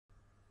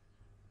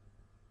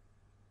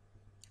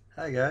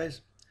Hi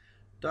guys,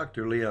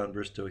 Dr. Leon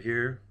Bristow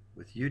here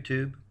with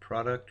YouTube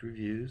Product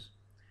Reviews,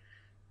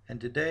 and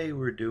today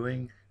we're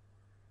doing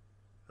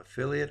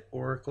Affiliate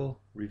Oracle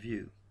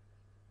Review.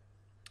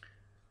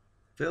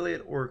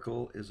 Affiliate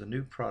Oracle is a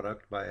new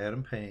product by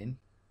Adam Payne,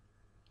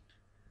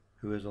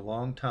 who is a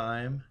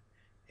long-time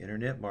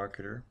internet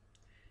marketer.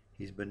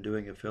 He's been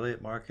doing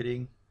affiliate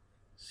marketing,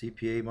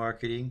 CPA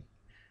marketing,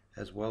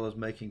 as well as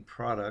making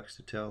products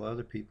to tell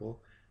other people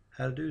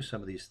how to do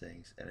some of these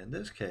things. And in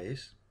this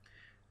case,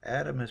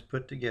 Adam has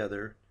put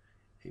together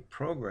a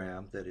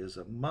program that is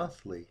a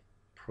monthly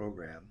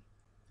program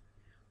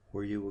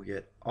where you will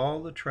get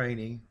all the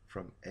training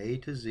from A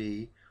to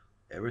Z,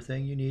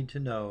 everything you need to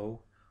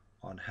know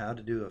on how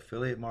to do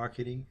affiliate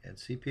marketing and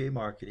CPA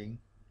marketing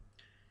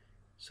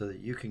so that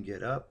you can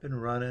get up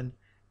and running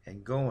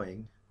and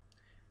going,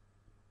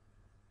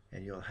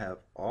 and you'll have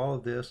all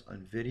of this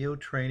on video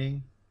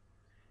training,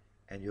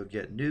 and you'll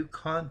get new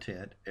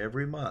content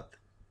every month.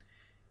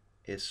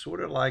 It's sort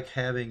of like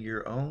having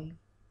your own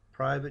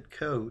private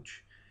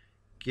coach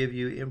give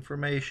you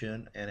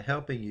information and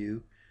helping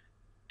you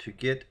to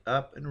get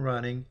up and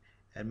running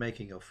and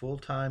making a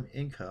full-time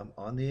income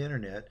on the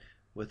internet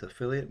with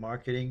affiliate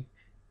marketing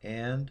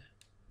and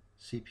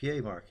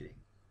CPA marketing.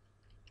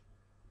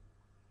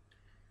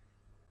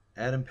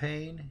 Adam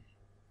Payne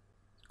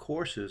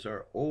courses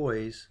are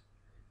always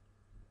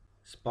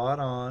spot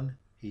on.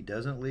 He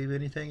doesn't leave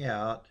anything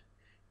out.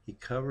 He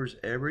covers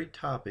every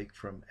topic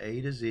from A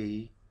to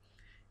Z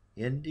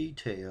in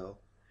detail.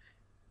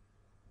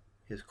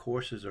 His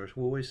courses are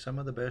always some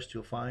of the best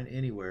you'll find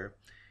anywhere.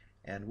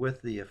 And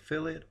with the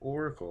Affiliate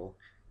Oracle,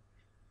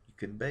 you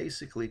can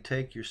basically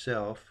take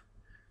yourself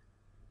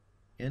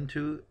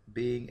into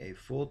being a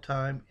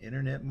full-time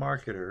internet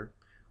marketer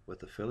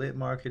with affiliate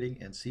marketing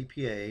and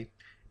CPA.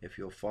 If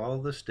you'll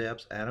follow the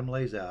steps Adam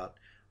lays out,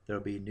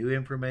 there'll be new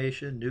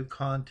information, new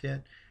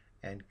content,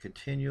 and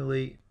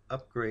continually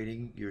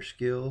upgrading your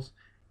skills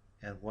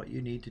and what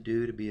you need to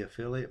do to be an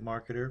affiliate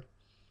marketer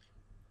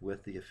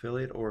with the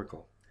Affiliate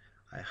Oracle.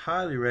 I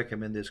highly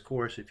recommend this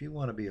course if you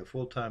want to be a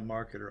full-time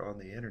marketer on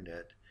the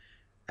internet.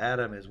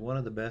 Adam is one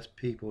of the best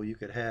people you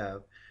could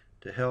have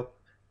to help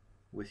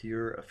with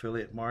your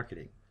affiliate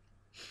marketing.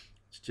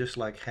 It's just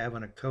like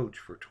having a coach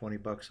for 20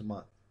 bucks a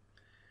month.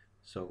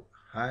 So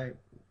I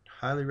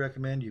highly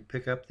recommend you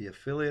pick up the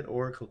Affiliate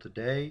Oracle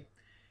today,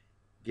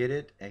 get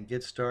it, and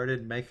get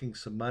started making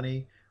some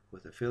money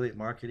with affiliate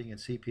marketing and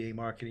CPA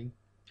marketing.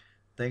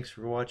 Thanks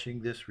for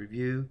watching this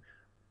review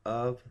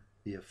of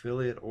the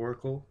Affiliate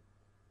Oracle.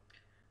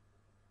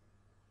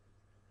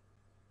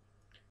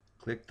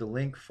 Click the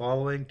link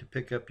following to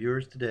pick up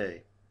yours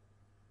today.